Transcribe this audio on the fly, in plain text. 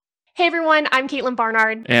Hey everyone, I'm Caitlin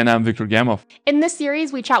Barnard. And I'm Victor Gamow. In this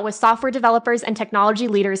series, we chat with software developers and technology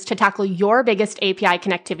leaders to tackle your biggest API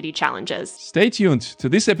connectivity challenges. Stay tuned to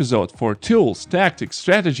this episode for tools, tactics,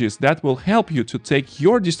 strategies that will help you to take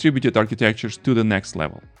your distributed architectures to the next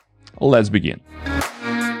level. Let's begin.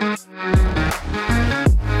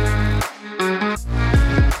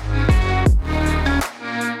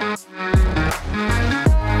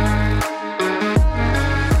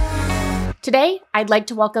 Today, I'd like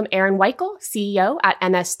to welcome Aaron Weichel, CEO at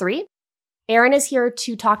MS3. Aaron is here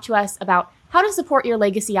to talk to us about how to support your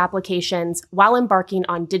legacy applications while embarking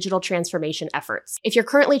on digital transformation efforts. If you're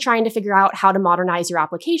currently trying to figure out how to modernize your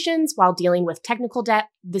applications while dealing with technical debt,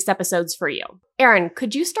 this episode's for you. Aaron,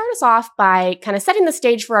 could you start us off by kind of setting the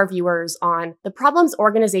stage for our viewers on the problems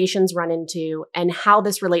organizations run into and how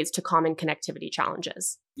this relates to common connectivity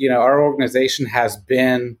challenges? Our organization has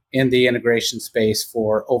been in the integration space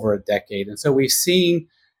for over a decade. And so we've seen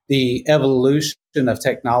the evolution of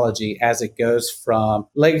technology as it goes from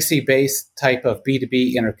legacy-based type of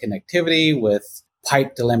B2B interconnectivity with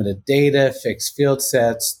pipe delimited data, fixed field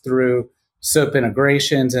sets through SOAP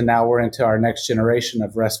integrations. And now we're into our next generation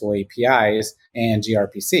of RESTful APIs and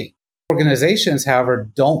gRPC. Organizations, however,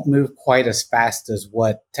 don't move quite as fast as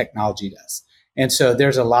what technology does. And so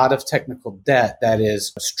there's a lot of technical debt that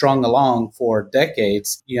is strung along for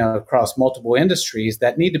decades, across multiple industries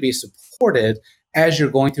that need to be supported as you're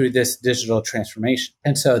going through this digital transformation.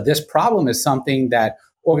 And so this problem is something that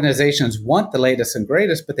organizations want the latest and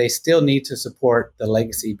greatest, but they still need to support the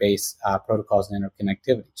legacy-based protocols and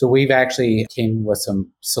interconnectivity. So we've actually came with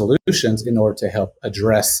some solutions in order to help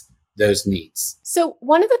address those needs. So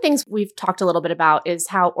one of the things we've talked a little bit about is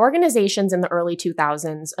how organizations in the early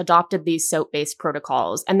 2000s adopted these SOAP-based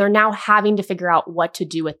protocols, and they're now having to figure out what to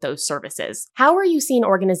do with those services. How are you seeing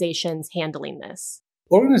organizations handling this?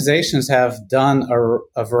 Organizations have done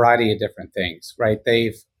a variety of different things, right?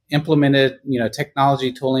 They've implemented,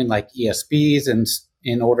 technology tooling like ESBs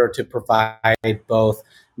in order to provide both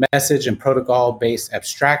message and protocol-based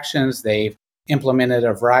abstractions. They've implemented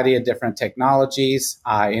a variety of different technologies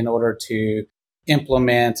in order to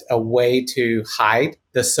implement a way to hide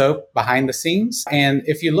the SOAP behind the scenes. And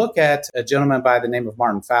if you look at a gentleman by the name of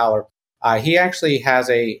Martin Fowler, he actually has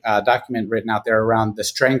a document written out there around the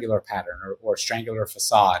strangular pattern or strangular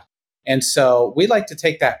facade. And so we like to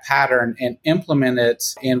take that pattern and implement it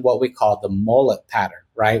in what we call the mullet pattern,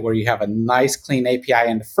 right? Where you have a nice clean API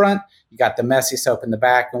in the front, you got the messy SOAP in the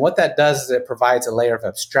back. And what that does is it provides a layer of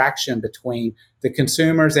abstraction between the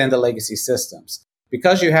consumers and the legacy systems.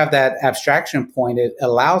 Because you have that abstraction point, it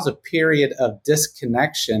allows a period of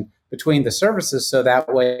disconnection between the services. So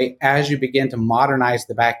that way, as you begin to modernize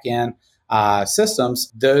the back end systems,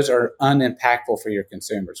 those are unimpactful for your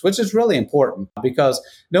consumers, which is really important because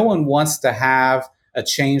no one wants to have a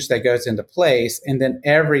change that goes into place. And then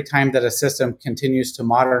every time that a system continues to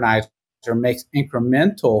modernize or makes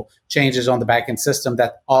incremental changes on the backend system,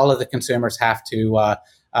 that all of the consumers have to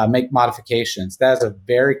make modifications. That is a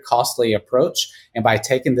very costly approach. And by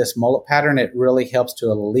taking this mullet pattern, it really helps to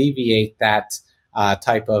alleviate that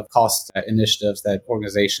type of cost initiatives that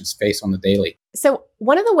organizations face on the daily. So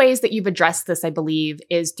one of the ways that you've addressed this, I believe,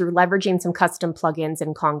 is through leveraging some custom plugins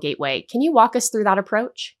in Kong Gateway. Can you walk us through that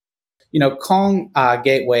approach? Kong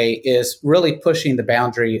Gateway is really pushing the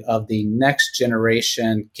boundary of the next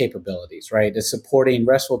generation capabilities, right? It's supporting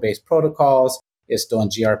RESTful-based protocols. It's doing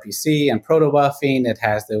gRPC and proto-buffing. It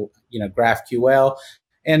has the, GraphQL.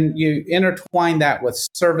 And you intertwine that with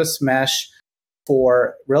service mesh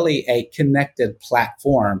for really a connected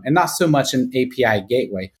platform and not so much an API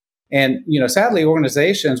gateway. And, sadly,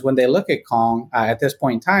 organizations, when they look at Kong at this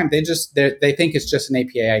point in time, they think it's just an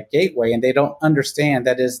API gateway, and they don't understand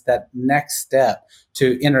that is that next step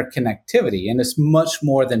to interconnectivity. And it's much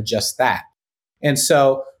more than just that. And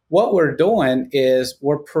so what we're doing is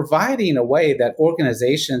we're providing a way that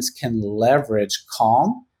organizations can leverage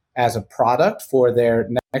Kong as a product for their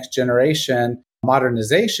next generation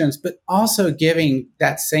modernizations, but also giving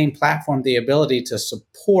that same platform the ability to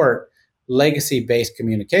support legacy-based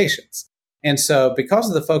communications. And so because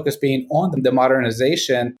of the focus being on the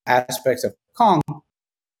modernization aspects of Kong,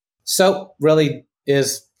 SOAP really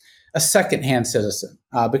is a secondhand citizen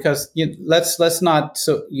because let's not,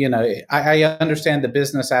 I understand the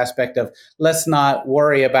business aspect of let's not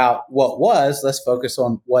worry about what was, let's focus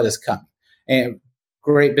on what is coming. And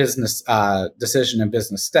great business decision and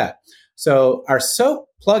business step. So our SOAP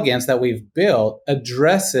plugins that we've built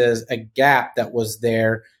addresses a gap that was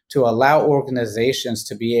there to allow organizations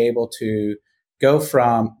to be able to go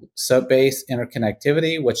from SOAP-based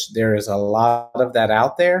interconnectivity, which there is a lot of that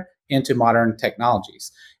out there, into modern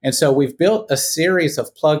technologies. And so we've built a series of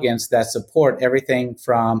plugins that support everything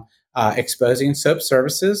from exposing SOAP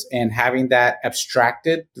services and having that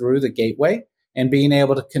abstracted through the gateway, and being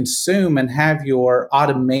able to consume and have your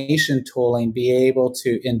automation tooling be able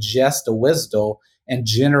to ingest a WSDL and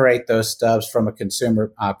generate those stubs from a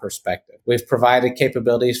consumer perspective. We've provided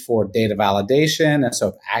capabilities for data validation and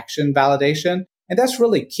SOAP action validation. And that's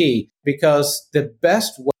really key, because the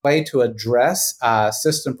best way to address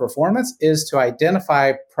system performance is to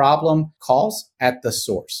identify problem calls at the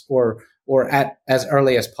source, or at as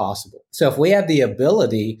early as possible. So if we have the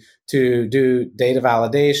ability to do data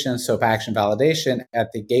validation, SOAP action validation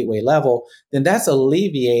at the gateway level, then that's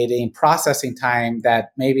alleviating processing time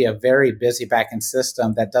that maybe a very busy backend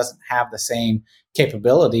system that doesn't have the same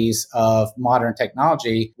capabilities of modern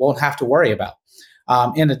technology won't have to worry about.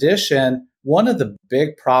 In addition, one of the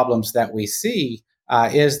big problems that we see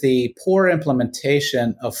is the poor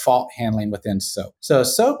implementation of fault handling within SOAP. So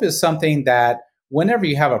SOAP is something that whenever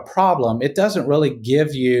you have a problem, it doesn't really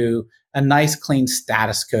give you a nice, clean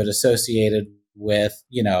status code associated with,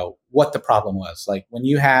 what the problem was. Like when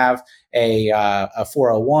you have a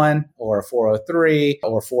 401 or a 403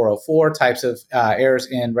 or 404 types of errors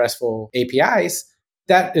in RESTful APIs,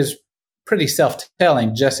 that is pretty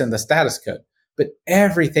self-telling just in the status code. But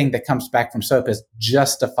everything that comes back from SOAP is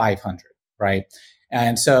just a 500, right?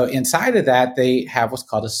 And so inside of that, they have what's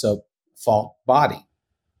called a SOAP fault body.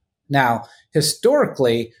 Now,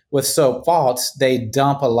 historically, with SOAP faults, they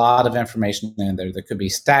dump a lot of information in there. There could be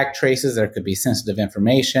stack traces, there could be sensitive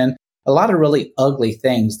information, a lot of really ugly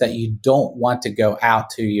things that you don't want to go out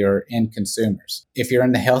to your end consumers. If you're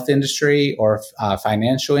in the health industry or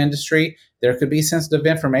financial industry, there could be sensitive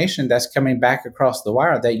information that's coming back across the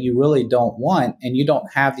wire that you really don't want, and you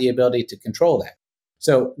don't have the ability to control that.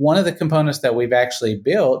 So one of the components that we've actually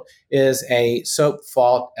built is a SOAP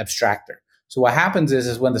fault abstractor. So what happens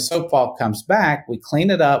is when the SOAP fault comes back, we clean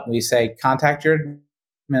it up. We say, contact your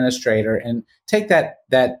administrator and take that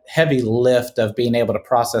heavy lift of being able to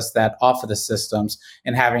process that off of the systems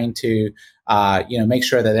and having to, make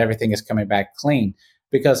sure that everything is coming back clean.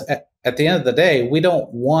 Because at the end of the day, we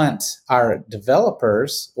don't want our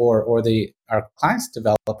developers or our clients'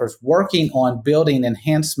 developers working on building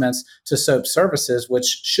enhancements to SOAP services,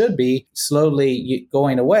 which should be slowly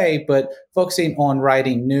going away, but focusing on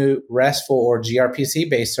writing new RESTful or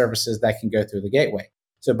gRPC-based services that can go through the gateway.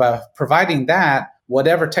 So by providing that,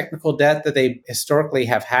 whatever technical debt that they historically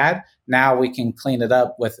have had, now we can clean it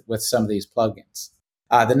up with some of these plugins.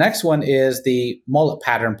 The next one is the mullet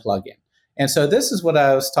pattern plugin. And so this is what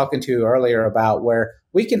I was talking to you earlier about, where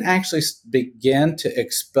we can actually begin to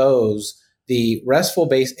expose the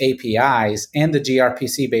RESTful-based APIs and the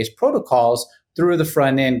gRPC-based protocols through the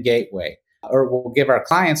front-end gateway. Or we'll give our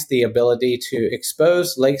clients the ability to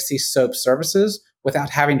expose legacy SOAP services without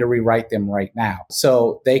having to rewrite them right now.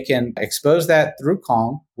 So they can expose that through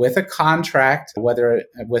Kong with a contract, whether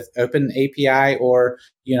with Open API or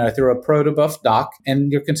through a protobuf doc,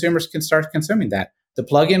 and your consumers can start consuming that. The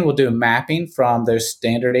plugin will do mapping from those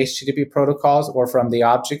standard HTTP protocols or from the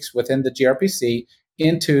objects within the gRPC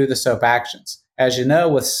into the SOAP actions. As you know,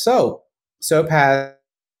 with SOAP has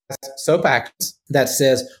SOAP actions that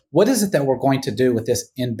says, what is it that we're going to do with this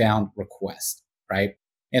inbound request, right?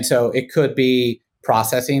 And so it could be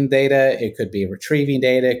processing data, it could be retrieving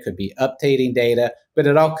data, it could be updating data, but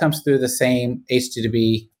it all comes through the same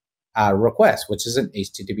HTTP request, which is an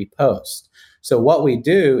HTTP post. So what we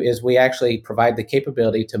do is we actually provide the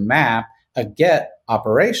capability to map a GET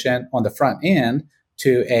operation on the front end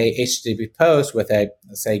to a HTTP post with a,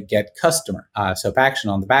 let's say, GET customer, SOAP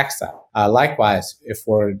action on the backside. Likewise, if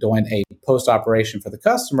we're doing a post operation for the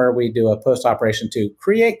customer, we do a post operation to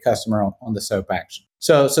create customer on the SOAP action.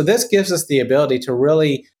 So this gives us the ability to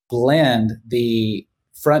really blend the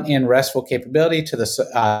front end RESTful capability to the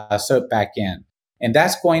SOAP back end. And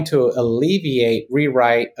that's going to alleviate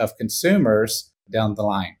rewrite of consumers down the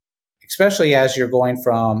line, especially as you're going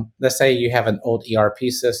from, let's say you have an old ERP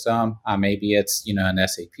system, maybe it's an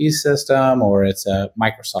SAP system or it's a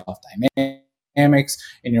Microsoft Dynamics,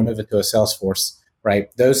 and you're moving to a Salesforce,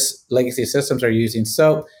 right? Those legacy systems are using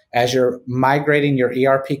SOAP. As you're migrating your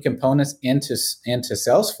ERP components into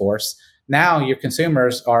Salesforce, now your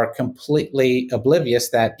consumers are completely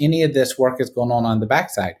oblivious that any of this work is going on the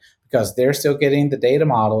backside, because they're still getting the data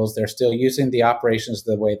models, they're still using the operations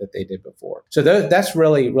the way that they did before. So that's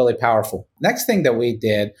really, really powerful. Next thing that we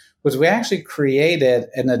did was we actually created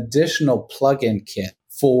an additional plugin kit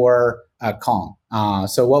for Kong.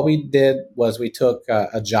 So what we did was we took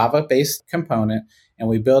a Java-based component and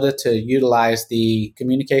we built it to utilize the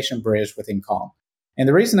communication bridge within Kong. And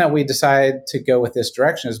the reason that we decided to go with this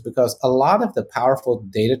direction is because a lot of the powerful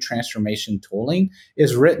data transformation tooling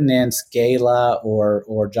is written in Scala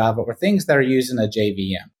or Java or things that are using a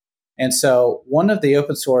JVM. And so one of the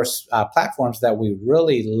open source platforms that we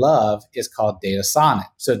really love is called Data Sonnet.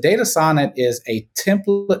 So Data Sonnet is a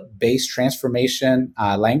template-based transformation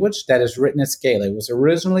language that is written in Scala. It was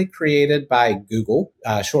originally created by Google.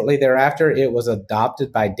 Shortly thereafter, it was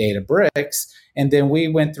adopted by Databricks. And then we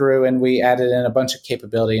went through and we added in a bunch of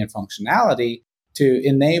capability and functionality to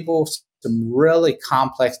enable some really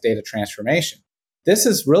complex data transformation. This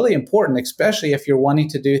is really important, especially if you're wanting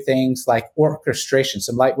to do things like orchestration,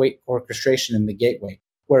 some lightweight orchestration in the gateway,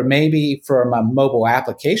 where maybe from a mobile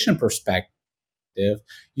application perspective,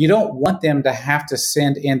 you don't want them to have to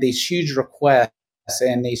send in these huge requests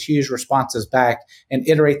and these huge responses back and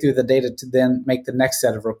iterate through the data to then make the next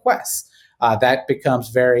set of requests. That becomes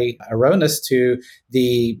very erroneous to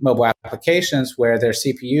the mobile applications where their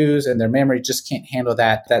CPUs and their memory just can't handle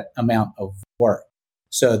that amount of work.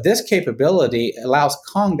 So this capability allows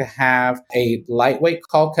Kong to have a lightweight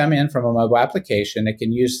call come in from a mobile application. It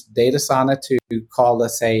can use Data Sonnet to call,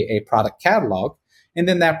 let's say, a product catalog. And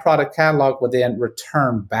then that product catalog will then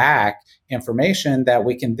return back information that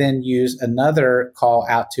we can then use another call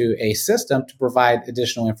out to a system to provide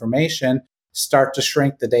additional information, start to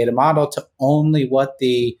shrink the data model to only what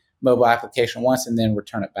the mobile application wants, and then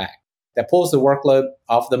return it back. That pulls the workload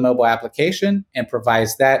off the mobile application and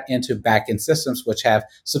provides that into backend systems, which have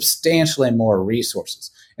substantially more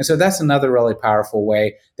resources. And so that's another really powerful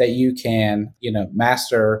way that you can,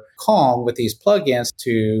 master Kong with these plugins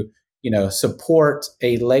to, support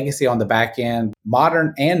a legacy on the back end,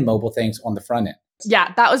 modern and mobile things on the front end.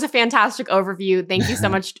 Yeah, that was a fantastic overview. Thank you so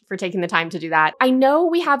much for taking the time to do that. I know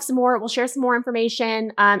we have we'll share some more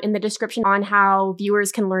information in the description on how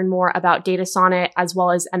viewers can learn more about Data Sonnet as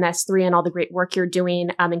well as MS3 and all the great work you're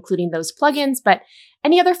doing, including those plugins. But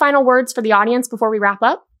any other final words for the audience before we wrap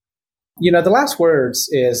up? The last words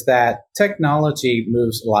is that technology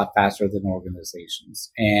moves a lot faster than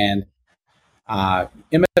organizations. And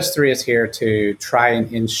MS3 is here to try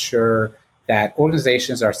and ensure that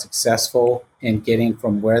organizations are successful in getting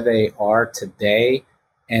from where they are today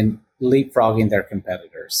and leapfrogging their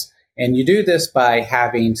competitors. And you do this by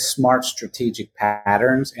having smart strategic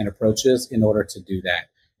patterns and approaches in order to do that.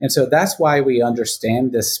 And so that's why we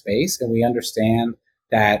understand this space, and we understand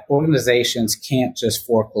that organizations can't just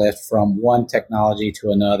forklift from one technology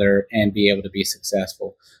to another and be able to be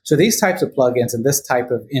successful. So these types of plugins and this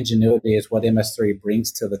type of ingenuity is what MS3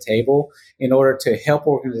 brings to the table in order to help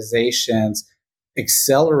organizations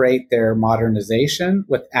accelerate their modernization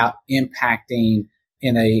without impacting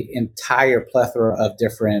in an entire plethora of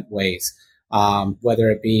different ways. Whether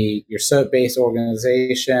it be your SOAP-based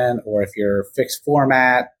organization, or if you're fixed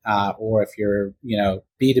format, or if you're,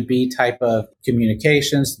 B2B type of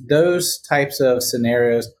communications, those types of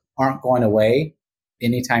scenarios aren't going away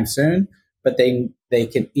anytime soon, but they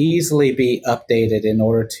can easily be updated in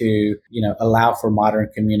order to, allow for modern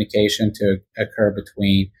communication to occur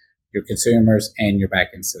between your consumers and your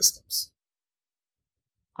backend systems.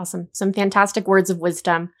 Awesome. Some fantastic words of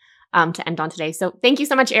wisdom to end on today. So thank you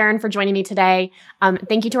so much, Aaron, for joining me today.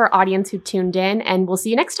 Thank you to our audience who tuned in, and we'll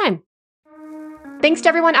see you next time. Thanks to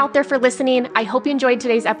everyone out there for listening. I hope you enjoyed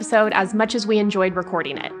today's episode as much as we enjoyed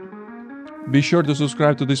recording it. Be sure to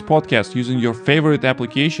subscribe to this podcast using your favorite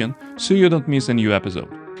application so you don't miss a new episode.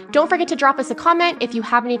 Don't forget to drop us a comment if you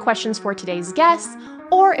have any questions for today's guests,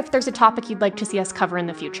 or if there's a topic you'd like to see us cover in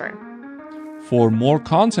the future. For more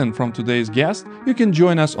content from today's guest, you can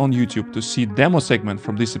join us on YouTube to see demo segment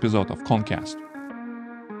from this episode of Kongcast.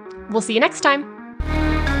 We'll see you next time.